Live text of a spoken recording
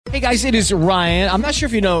Hey guys, it is Ryan. I'm not sure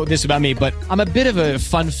if you know this about me, but I'm a bit of a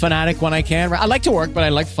fun fanatic when I can. I like to work, but I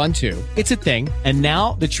like fun too. It's a thing. And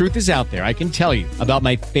now the truth is out there. I can tell you about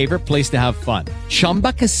my favorite place to have fun.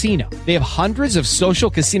 Chumba Casino. They have hundreds of social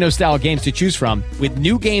casino style games to choose from with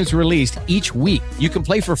new games released each week. You can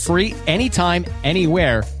play for free anytime,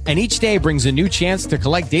 anywhere. And each day brings a new chance to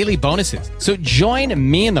collect daily bonuses. So join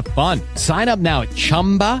me in the fun. Sign up now at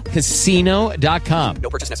ChumbaCasino.com. No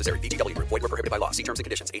purchase necessary. VGW. Void where prohibited by law. See terms and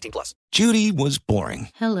conditions. 18+. Judy was boring.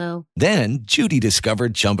 Hello. Then Judy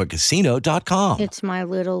discovered ChumbaCasino.com. It's my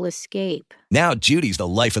little escape. Now Judy's the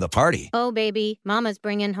life of the party. Oh, baby, mama's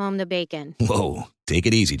bringing home the bacon. Whoa, take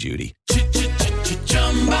it easy, Judy.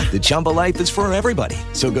 The Chumba life is for everybody.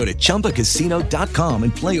 So go to ChumbaCasino.com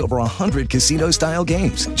and play over 100 casino-style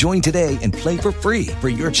games. Join today and play for free for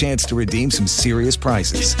your chance to redeem some serious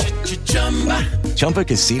prizes.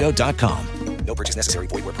 ChumbaCasino.com. No purchase necessary.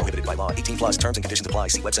 Void where prohibited by law. 18+. Terms and conditions apply.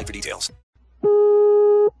 See website for details.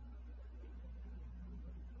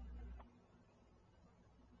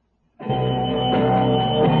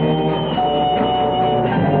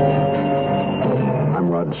 I'm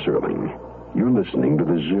Rod Serling. You're listening to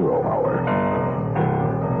The Zero Hour.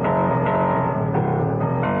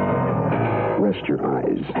 Rest your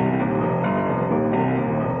eyes.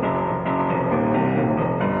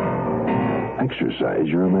 Exercise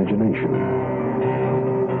your imagination.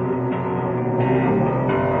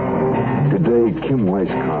 Today, Kim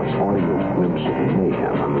Weisskopf's audio glimpse of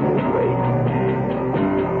mayhem on the Midway.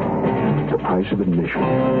 The price of admission.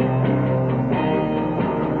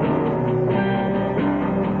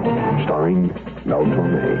 Starring Mel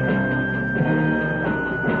Torme.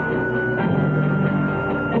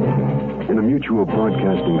 In a Mutual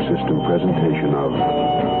Broadcasting System presentation of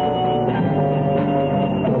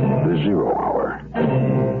The Zero Hour.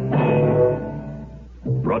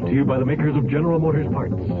 Brought to you by the makers of General Motors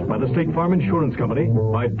parts, by the State Farm Insurance Company,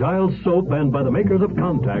 by Dial Soap, and by the makers of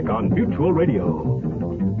Contact on Mutual Radio.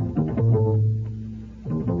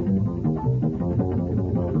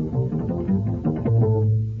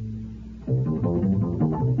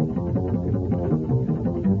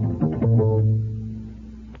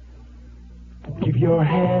 Give your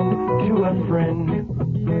hand to a friend.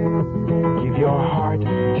 Give your heart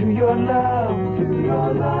to your love,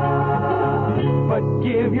 But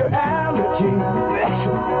give your allergy to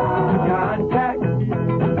Contact.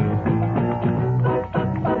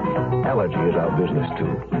 Allergy is our business,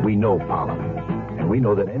 too. We know pollen. And we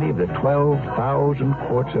know that any of the 12,000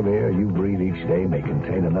 quarts of air you breathe each day may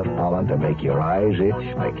contain enough pollen to make your eyes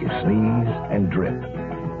itch, make you sneeze, and drip.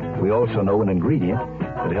 We also know an ingredient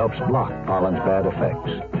that helps block pollen's bad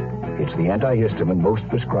effects. It's the antihistamine most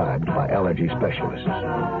prescribed by allergy specialists.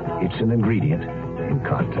 It's an ingredient in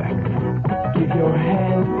Contact. Give your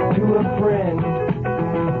hand to a friend.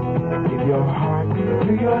 Give your heart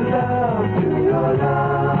to your love,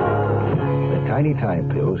 The tiny time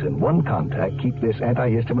pills in one Contact keep this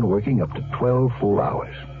antihistamine working up to 12 full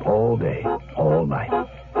hours. All day, all night.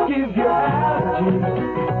 Give your allergy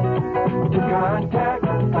to Contact.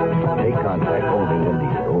 Take Contact only when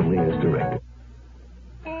needed, only as directed.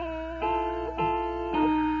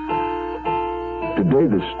 Today,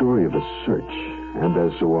 the story of a search. And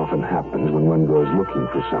as so often happens when one goes looking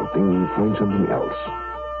for something, you find something else.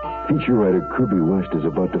 Feature writer Kirby West is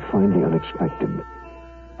about to find the unexpected.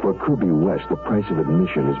 For Kirby West, the price of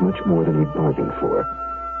admission is much more than he bargained for.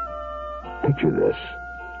 Picture this.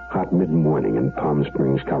 Hot mid-morning in Palm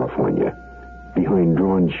Springs, California. Behind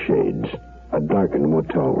drawn shades, a darkened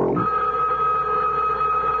motel room.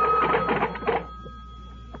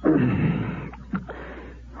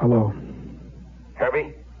 Hello.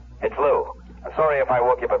 Kirby, it's Lou. I'm sorry if I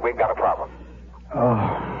woke you, but we've got a problem. Oh,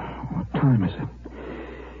 what time is it?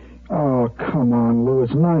 Oh, come on, Lou.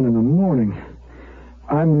 It's 9 in the morning.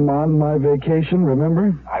 I'm on my vacation,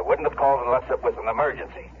 remember? I wouldn't have called unless it was an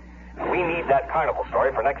emergency. We need that carnival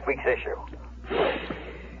story for next week's issue.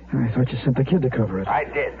 I thought you sent the kid to cover it. I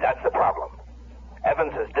did. That's the problem.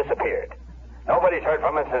 Evans has disappeared. Nobody's heard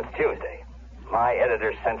from him since Tuesday. My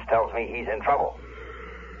editor's sense tells me he's in trouble.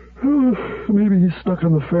 Maybe he's stuck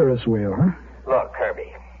on the Ferris wheel, huh? Look,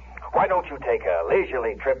 Kirby, why don't you take a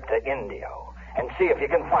leisurely trip to Indio and see if you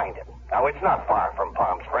can find him? Now, it's not far from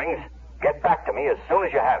Palm Springs. Get back to me as soon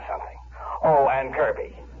as you have something. Oh, and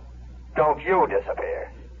Kirby, don't you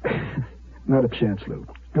disappear. Not a chance, Lou.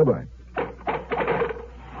 Goodbye.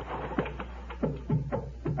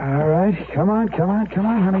 All right, come on,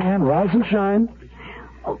 honey Ann. Rise and shine.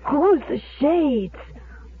 Oh, close the shades.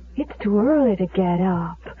 It's too early to get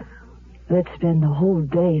up. Let's spend the whole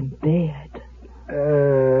day in bed.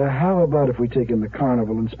 How about if we take in the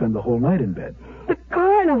carnival and spend the whole night in bed? The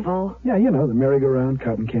carnival? carnival? Yeah, you know, the merry-go-round,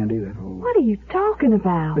 cotton candy, that whole... What are you talking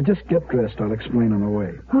about? But just get dressed. I'll explain on the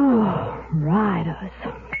way. Oh, riders.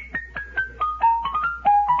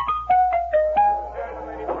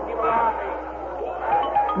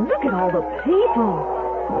 Look at all the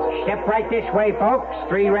people. Step right this way, folks.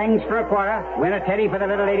 3 rings for a quarter. Win a teddy for the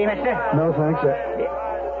little lady, mister. No, thanks.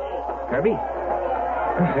 Kirby?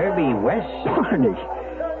 Kirby West? Barney.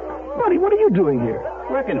 Barney, what are you doing here?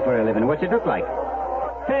 Working for a living. What's it look like?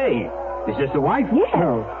 Hey, is this the wife? Yes.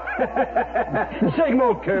 No. Same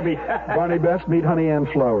old Kirby. Barney Best, meet Honey Ann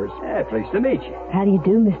Flowers. Pleased to meet you. How do you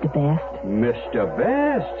do, Mr. Best? Mr.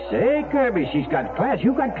 Best. Say, Kirby, she's got class.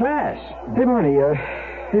 You got class. Hey, Barney,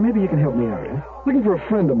 hey, maybe you can help me out, eh? Looking for a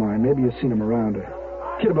friend of mine. Maybe you've seen him around.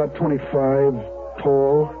 A kid about 25,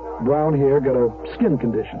 tall, brown hair, got a skin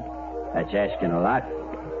condition. That's asking a lot.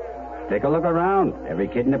 Take a look around. Every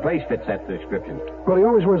kid in the place fits that description. Well, he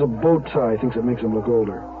always wears a bow tie. Thinks it makes him look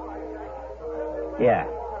older. Yeah.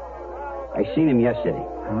 I seen him yesterday.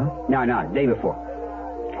 Huh? No, day before.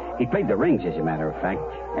 He played the rings, as a matter of fact.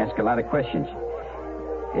 Asked a lot of questions.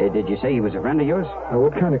 Did you say he was a friend of yours?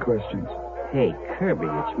 What kind of questions? Hey, Kirby,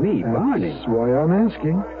 it's me, Barney. That's why I'm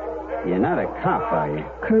asking. You're not a cop, are you?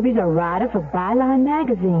 Kirby's a writer for Byline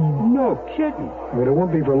magazine. No kidding. But it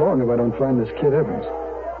won't be for long if I don't find this kid Evans.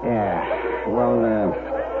 Yeah. Well,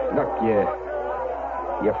 look,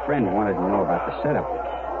 your friend wanted to know about the setup.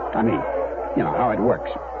 I mean, you know, how it works.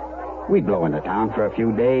 We blow into town for a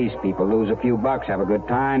few days, people lose a few bucks, have a good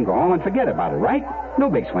time, go home and forget about it, right? No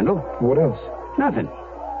big swindle. What else? Nothing.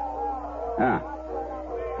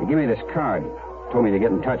 He gave me this card. Told me to get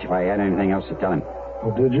in touch if I had anything else to tell him. Oh,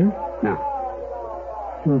 did you? No.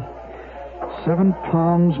 7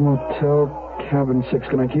 Palms Motel, Cabin 6.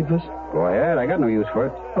 Can I keep this? Go ahead. I got no use for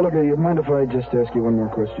it. Oh, look, you mind if I just ask you one more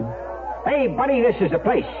question? Hey, buddy, this is the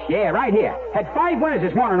place. Yeah, right here. Had 5 winners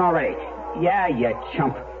this morning already. Yeah, you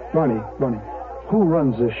chump. Barney, who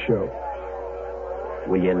runs this show?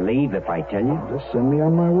 Will you leave if I tell you? Just send me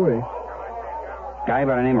on my way. Guy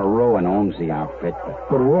by the name of Rowan owns the outfit.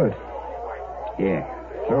 But what? Here,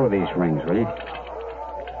 throw these rings, will you?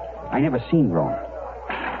 I never seen Rowan.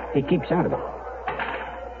 He keeps out of it.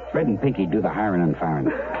 Fred and Pinky do the hiring and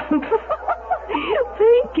firing.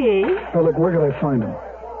 Pinky? Oh, look, where could I find him?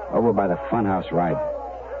 Over by the Funhouse ride.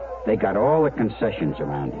 They got all the concessions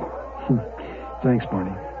around here. Thanks,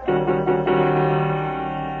 Barney.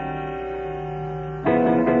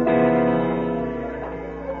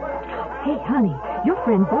 Hey, honey, your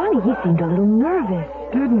friend Barney, he seemed a little nervous.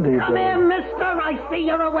 Didn't he? Come here, mister. I see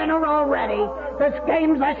you're a winner already. This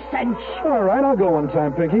game's a cinch. All right, I'll go one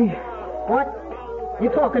time, Pinky. What? You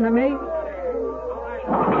talking to me?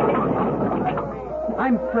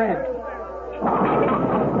 I'm Fred.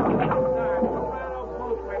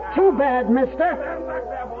 Too bad, mister.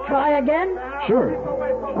 Try again? Sure.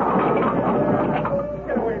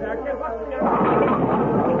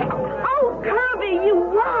 Oh, Kirby, you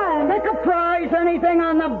won! Pick a prize, anything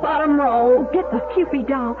on the bottom row. Get the Cupid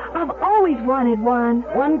doll. I've always wanted one.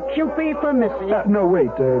 1 Cupid for Missy. No,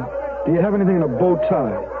 wait. Do you have anything in a bow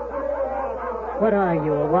tie? What are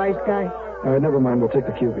you, a wise guy? All right, never mind. We'll take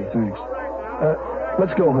the Cupid. Thanks.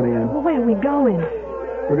 Let's go, Honey Ann. Well, where are we going?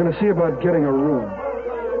 We're going to see about getting a room.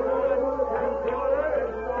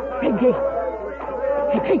 Pinky.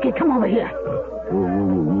 Hey, Pinky, come over here.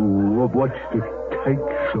 What's the take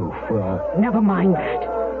so far? Never mind that.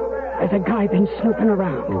 There's a guy been snooping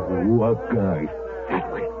around. What guy? That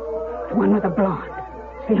one. The one with the blonde.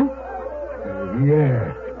 See him?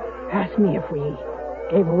 Yeah. Asked me if we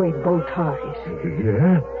gave away bow ties.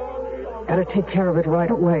 Yeah? Gotta take care of it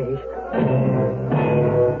right away.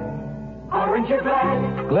 Aren't you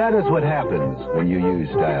glad? Glad is what happens when you use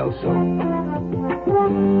Dial Soap.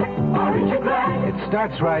 Aren't you glad? It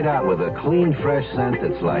starts right out with a clean, fresh scent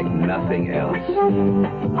that's like nothing else.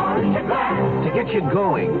 Aren't you glad? To get you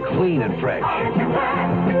going, clean and fresh. Aren't you glad?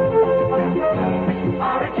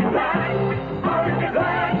 Aren't you glad? Aren't you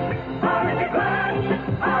glad? Aren't you glad?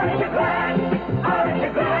 Aren't you glad? Aren't you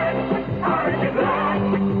glad? Aren't you glad?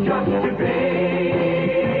 Just to be.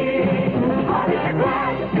 Aren't you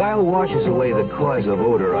glad? Dial washes away the cause of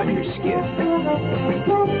odor on your skin.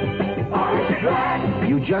 Aren't you glad?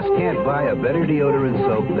 You just can't buy a better deodorant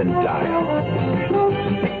soap than Dial.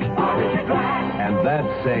 Aren't you glad? And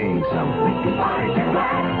that's saying something. Aren't you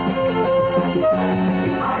glad?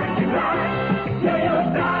 Aren't you glad? Do you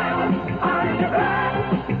Dial? Aren't you glad?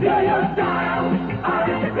 Do you Dial?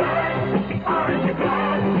 Aren't you glad? Aren't you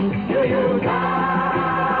glad? Do you Dial?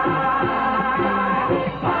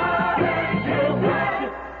 Aren't you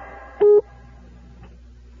glad?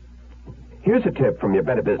 Here's a tip from your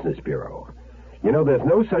Better Business Bureau. You know, there's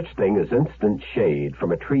no such thing as instant shade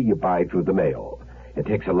from a tree you buy through the mail. It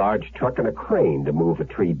takes a large truck and a crane to move a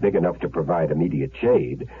tree big enough to provide immediate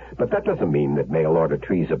shade. But that doesn't mean that mail-order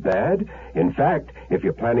trees are bad. In fact, if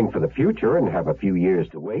you're planning for the future and have a few years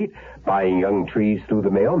to wait, buying young trees through the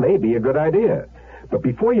mail may be a good idea. But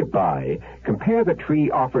before you buy, compare the tree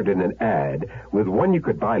offered in an ad with one you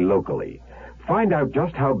could buy locally. Find out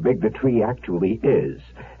just how big the tree actually is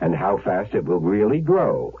and how fast it will really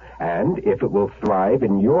grow and if it will thrive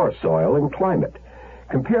in your soil and climate.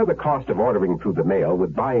 Compare the cost of ordering through the mail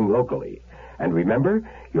with buying locally. And remember,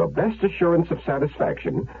 your best assurance of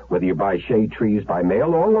satisfaction, whether you buy shade trees by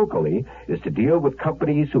mail or locally, is to deal with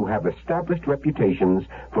companies who have established reputations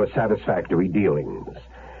for satisfactory dealings.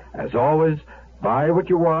 As always, buy what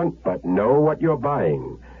you want, but know what you're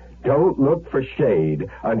buying. Don't look for shade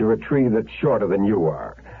under a tree that's shorter than you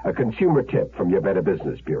are. A consumer tip from your Better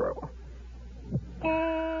Business Bureau.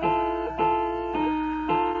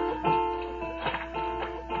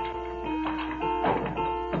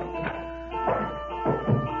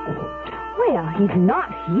 Well, he's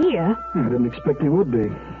not here. I didn't expect he would be.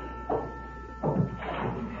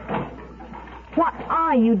 What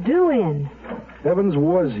are you doing? Evans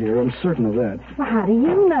was here, I'm certain of that. Well, how do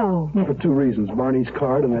you know? Well, for two reasons. Barney's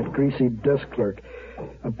card and that greasy desk clerk.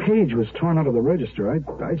 A page was torn out of the register.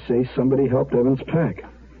 I'd say somebody helped Evans pack.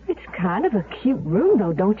 It's kind of a cute room,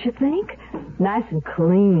 though, don't you think? Nice and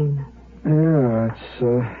clean. Yeah,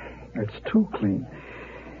 it's too clean.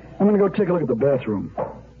 I'm going to go take a look at the bathroom.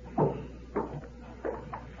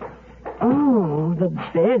 Oh, the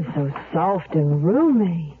bed's so soft and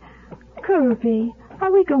roomy. Kirby,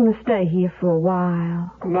 are we going to stay here for a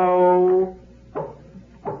while? No.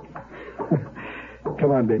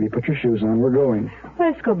 Come on, baby, put your shoes on. We're going.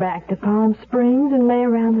 Let's go back to Palm Springs and lay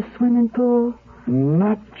around the swimming pool.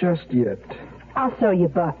 Not just yet. I'll sew your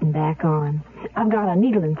button back on. I've got a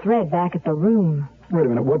needle and thread back at the room. Wait a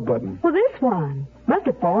minute, what button? Well, this one. Must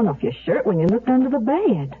have fallen off your shirt when you looked under the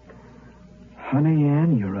bed. Honey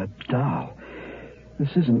Ann, you're a doll.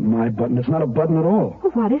 This isn't my button. It's not a button at all.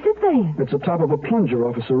 Well, what is it then? It's the top of a plunger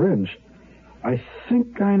off a syringe. I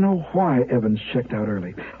think I know why Evans checked out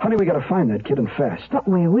early. Honey, we gotta find that kid and fast. But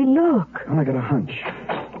where we look? And I got a hunch.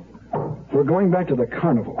 We're going back to the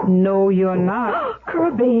carnival. No, you're not.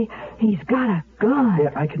 Kirby, he's got a gun.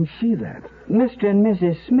 Yeah, I can see that. Mr. and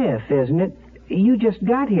Mrs. Smith, isn't it? You just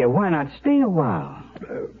got here. Why not stay a while?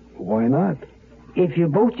 Why not? If you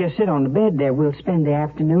both just sit on the bed there, we'll spend the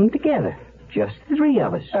afternoon together. Just the three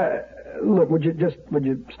of us. Look, would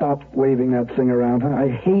you stop waving that thing around, huh? I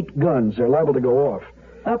hate guns. They're liable to go off.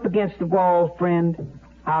 Up against the wall, friend.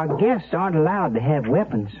 Our guests aren't allowed to have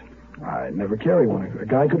weapons. I never carry one. A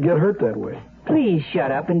guy could get hurt that way. Please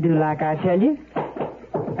shut up and do like I tell you.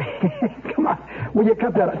 Come on. Will you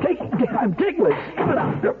cut that out? I'm ticklish.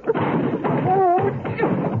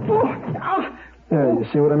 You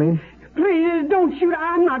see what I mean? Please, don't shoot.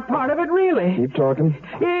 I'm not part of it, really. Keep talking.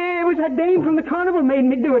 It was that dame from the carnival made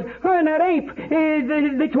me do it. Her and that ape.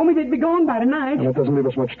 They told me they'd be gone by tonight. Well, that doesn't leave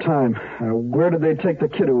us much time. Where did they take the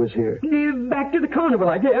kid who was here? Back to the carnival,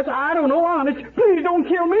 I guess. I don't know, honest. Please don't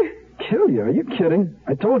kill me. Kill you? Are you kidding?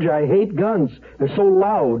 I told you I hate guns. They're so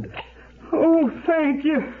loud. Oh, thank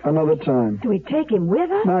you. Another time. Do we take him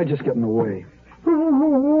with us? No, I just get in the way.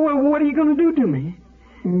 What are you going to do to me?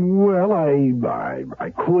 Well,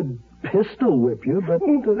 I could pistol whip you, but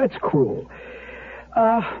that's cruel.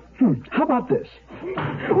 How about this?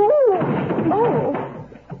 Oh.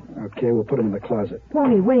 Okay, we'll put him in the closet.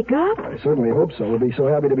 Won't he wake up? I certainly hope so. We'll be so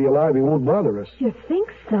happy to be alive he won't bother us. You think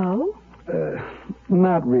so?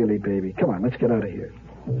 Not really, baby. Come on, let's get out of here.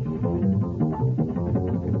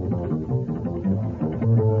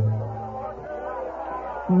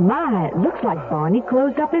 My, it looks like Barney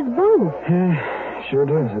closed up his booth. Yeah, sure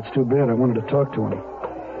does. It's too bad. I wanted to talk to him.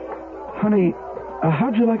 Honey,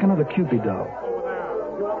 how'd you like another Cupid doll?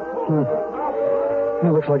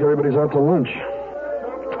 It looks like everybody's out to lunch.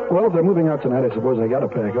 Well, if they're moving out tonight, I suppose I gotta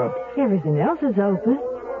pack up. Everything else is open.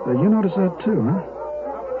 You notice that too, huh?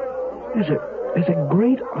 There's a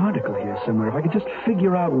great article here somewhere. If I could just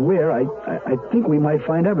figure out where, I think we might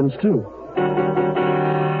find Evans, too.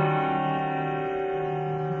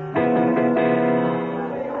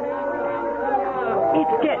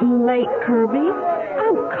 It's getting late, Kirby.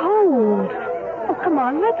 I'm cold. Oh, come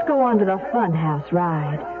on, let's go on to the funhouse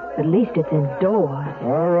ride. At least it's indoors.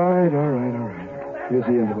 All right. Here's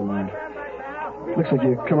the end of the line. Looks like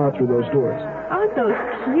you come out through those doors. Aren't those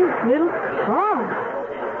cute little cars?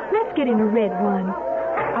 Let's get in a red one.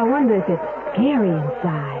 I wonder if it's scary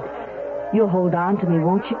inside. You'll hold on to me,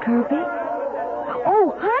 won't you, Kirby?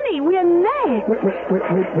 Oh, honey! Hurry, we're next. Wait, what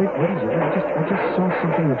is it? I just saw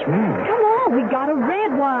something that's wrong. Come on, we got a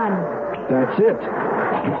red one. That's it.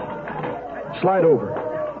 Slide over.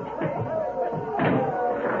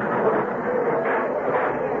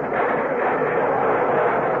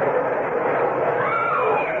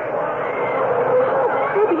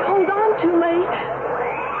 Kirby, hold on too late.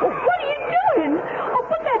 Oh, what are you doing? Oh,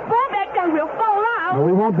 put that ball back down. We'll fall out. No,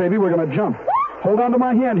 we won't, baby. We're going to jump. Hold on to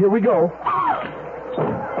my hand. Here we go.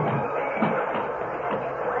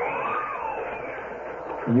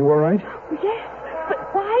 Are you all right? Yes, but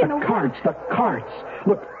why in the carts, the carts.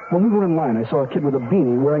 Look, when we were in line, I saw a kid with a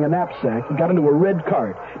beanie wearing a knapsack. He got into a red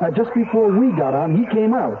cart. Just before we got on, he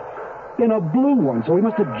came out in a blue one, so he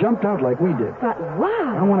must have jumped out like we did. But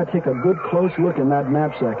wow. I want to take a good close look in that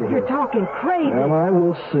knapsack of You're his. talking crazy. Well, I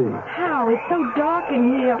will see. How? It's so dark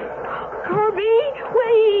in here. Kirby,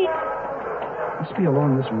 wait. Must be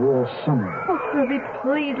along this wall somewhere. Oh, Kirby,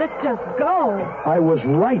 please, let's just go. I was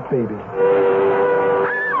right, baby.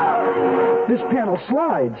 This panel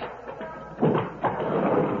slides.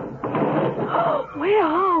 Where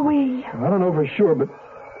are we? I don't know for sure, but...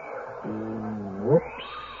 Whoops.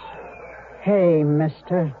 Hey,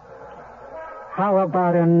 mister. How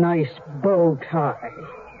about a nice bow tie?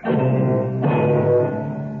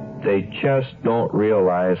 They just don't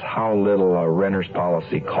realize how little a renter's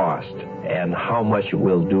policy costs and how much it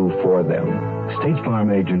will do for them. State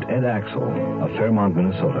Farm agent Ed Axel of Fairmont,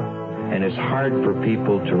 Minnesota. And it's hard for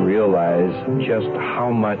people to realize just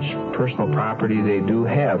how much personal property they do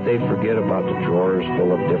have. They forget about the drawers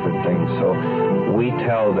full of different things. So we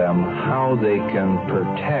tell them how they can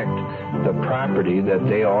protect the property that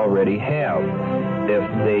they already have. If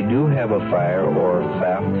they do have a fire or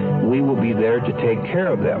theft, we will be there to take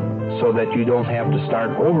care of them so that you don't have to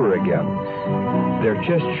start over again. They're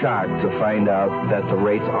just shocked to find out that the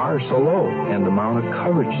rates are so low and the amount of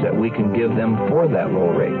coverage that we can give them for that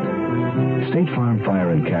low rate. State Farm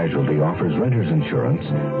Fire and Casualty offers renter's insurance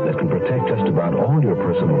that can protect just about all your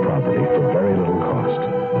personal property for very little cost.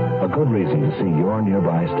 A good reason to see your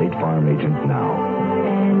nearby State Farm agent now.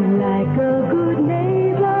 And like a good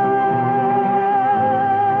neighbor, State Farm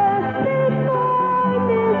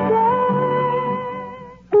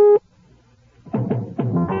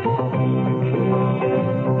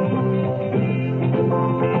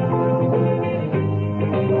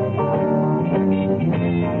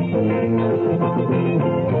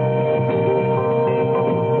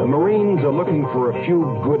is looking for a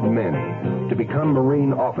few good men to become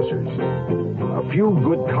Marine officers, a few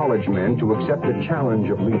good college men to accept the challenge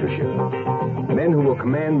of leadership, men who will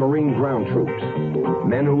command Marine ground troops,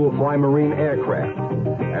 men who will fly Marine aircraft,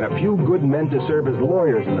 and a few good men to serve as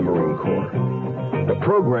lawyers in the Marine Corps. The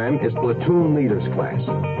program is Platoon Leaders Class,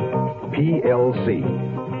 PLC.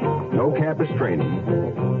 No campus training,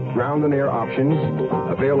 ground and air options,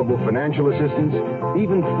 available financial assistance,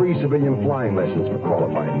 even free civilian flying lessons for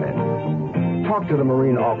qualified men. Talk to the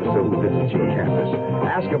Marine officer who visits your campus.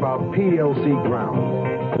 Ask about PLC Ground,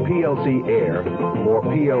 PLC Air, or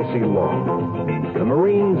PLC Law. The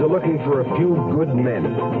Marines are looking for a few good men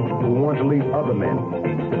who want to lead other men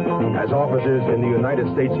as officers in the United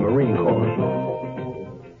States Marine Corps.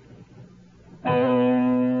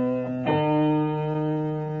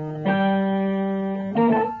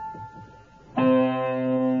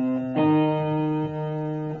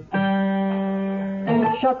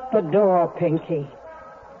 Shut the door, Pinky,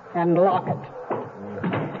 and lock it.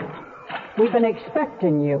 We've been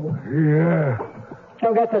expecting you. Yeah.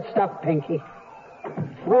 Go get the stuff, Pinky.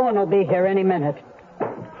 Rowan will be here any minute.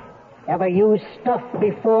 Ever used stuff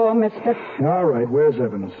before, mister? All right, where's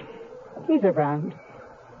Evans? He's around.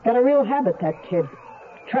 Got a real habit, that kid.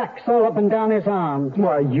 Tracks all up and down his arms.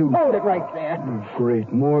 Why, you... Hold it right there. Oh,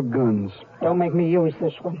 great, more guns. Don't make me use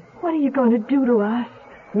this one. What are you going to do to us?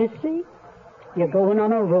 Missy, you're going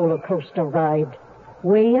on a roller coaster ride.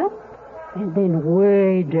 Way up and then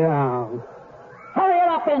way down. Hurry it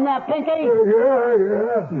up in there, Pinky.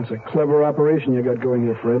 Yeah. It's a clever operation you got going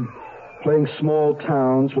here, Fred. Playing small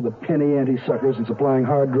towns for the penny anti-suckers and supplying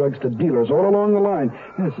hard drugs to dealers all along the line.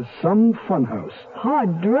 This is some fun house.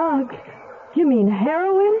 Hard drugs? You mean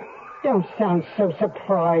heroin? Don't sound so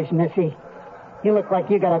surprised, Missy. You look like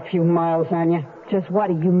you got a few miles on you. Just what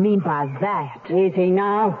do you mean by that? Easy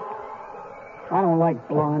now. I don't like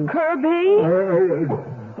blonde. Kirby?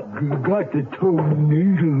 Got the 2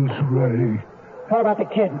 needles ready. What about the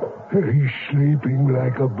kid? He's sleeping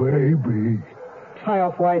like a baby. Tie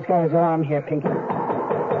off Wise Guy's arm here, Pinky.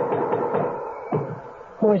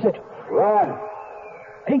 Who is it? Ron.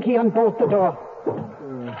 Pinky, unbolt the door.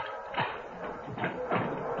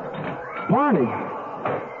 Barney.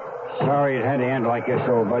 sorry it had to end like this,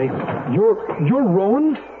 old buddy. You're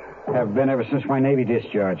Rowan? Have been ever since my Navy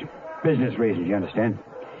discharge. Business reasons, you understand?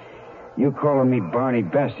 You calling me Barney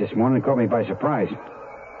Best this morning caught me by surprise.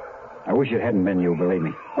 I wish it hadn't been you, believe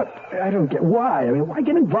me. But I don't get why. I mean, why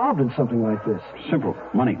get involved in something like this? Simple.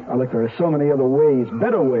 Money. Oh, look, there are so many other ways,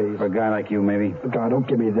 better ways. For a guy like you, maybe. God, don't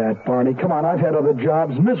give me that, Barney. Come on, I've had other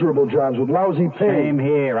jobs, miserable jobs with lousy pay. Same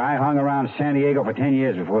here. I hung around San Diego for 10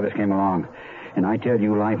 years before this came along. And I tell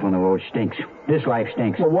you, life on the road stinks. This life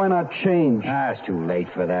stinks. Well, why not change? It's too late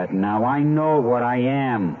for that now. I know what I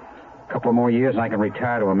am. A couple more years and I can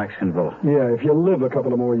retire to a Mexican villa. Yeah, if you live a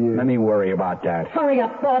couple of more years. Let me worry about that. Hurry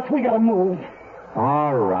up, boss. We gotta move.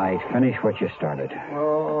 All right. Finish what you started.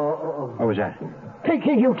 What was that?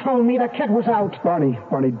 Pinky, you told me the kid was out. Barney,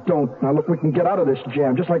 don't. Now, look, we can get out of this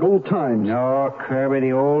jam, just like old times. No, Kirby,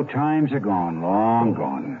 the old times are gone. Long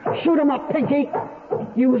gone. Shoot him up, Pinky.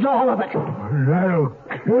 Use all of it. That'll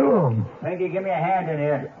kill him. Pinky, give me a hand in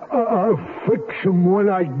here. I'll fix him when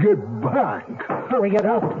I get back. Hurry it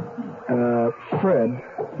up. Fred.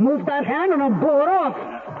 Move that hand and I'll blow it off.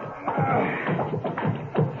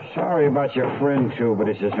 Sorry about your friend, too, but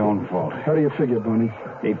it's his own fault. How do you figure, Barney?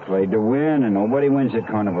 He played to win, and nobody wins at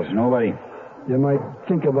carnivals. Nobody. You might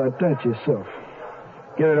think about that yourself.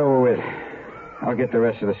 Get it over with. I'll get the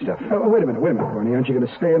rest of the stuff. Wait a minute, Barney. Aren't you going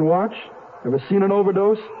to stay and watch? Ever seen an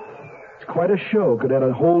overdose? It's quite a show. Could add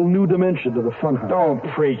a whole new dimension to the funhouse. Don't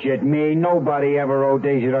preach at me. Nobody ever ODs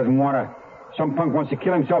who doesn't want to. Some punk wants to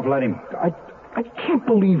kill himself, let him. I can't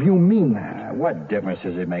believe you mean that. What difference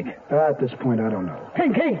does it make? At this point, I don't know.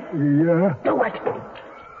 Pinky! Yeah? Do it!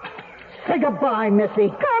 Say goodbye, Missy.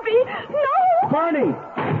 Kirby, no! Barney!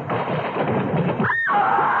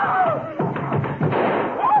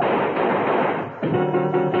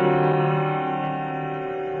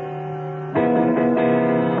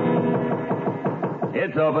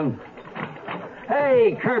 It's open.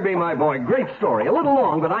 Hey, Kirby, my boy, great story. A little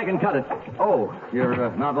long, but I can cut it. Oh, you're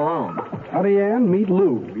not alone. Howdy, Ann. Meet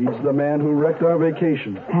Lou. He's the man who wrecked our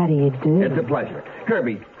vacation. How do you do? It's a pleasure.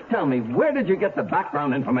 Kirby, tell me, where did you get the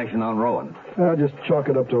background information on Rowan? I'll just chalk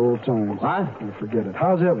it up to old times. What? I forget it.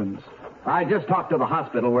 How's Evans? I just talked to the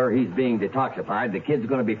hospital where he's being detoxified. The kid's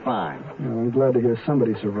going to be fine. I'm glad to hear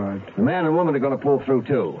somebody survived. The man and woman are going to pull through,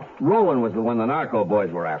 too. Rowan was the one the narco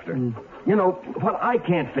boys were after. You know, what I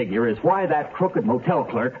can't figure is why that crooked motel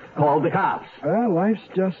clerk called the cops. Well, life's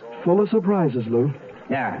just full of surprises, Lou.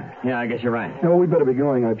 Yeah, I guess you're right. No, we better be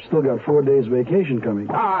going. I've still got 4 days vacation coming.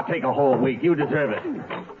 Take a whole week. You deserve it.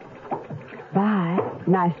 Bye.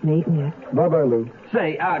 Nice meeting you. Bye-bye, Lou.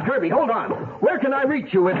 Say, Kirby, hold on. Where can I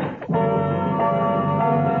reach you with...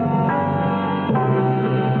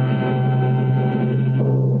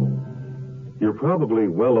 You're probably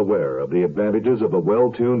well aware of the advantages of a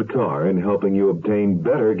well-tuned car in helping you obtain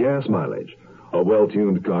better gas mileage. A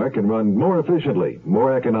well-tuned car can run more efficiently,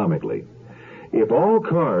 more economically. If all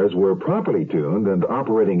cars were properly tuned and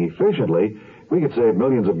operating efficiently, we could save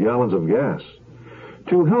millions of gallons of gas.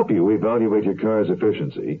 To help you evaluate your car's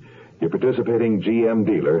efficiency, your participating GM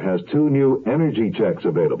dealer has 2 new energy checks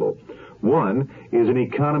available. One is an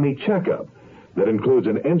economy checkup that includes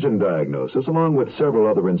an engine diagnosis along with several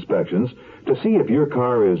other inspections to see if your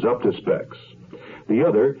car is up to specs. The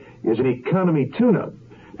other is an economy tune-up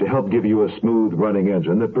to help give you a smooth-running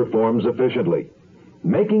engine that performs efficiently.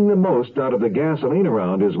 Making the most out of the gasoline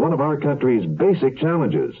around is one of our country's basic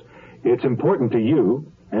challenges. It's important to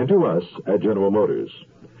you and to us at General Motors.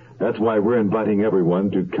 That's why we're inviting everyone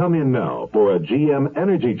to come in now for a GM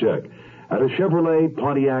energy check at a Chevrolet,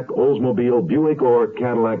 Pontiac, Oldsmobile, Buick, or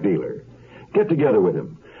Cadillac dealer. Get together with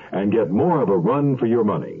him and get more of a run for your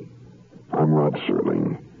money. I'm Rod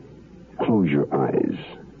Serling. Close your eyes,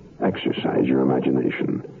 exercise your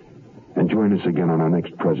imagination, and join us again on our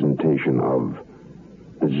next presentation of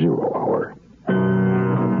The Zero Hour.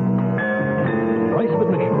 Price of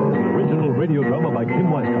Admission is an original radio drama by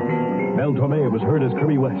Kim Weisskopf. Mel Torme was heard as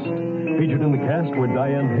Kirby West. Featured in the cast were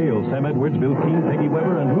Diane Hale, Sam Edwards, Bill Keane, Peggy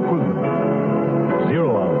Weber, and Luke Rubin.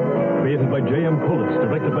 Zero Hour, created by J.M. Pullis,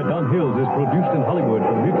 directed by Don Hills, is produced in Hollywood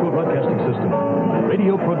for the Mutual Broadcasting System.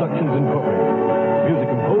 Radio Productions Incorporated. Music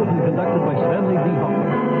composed and conducted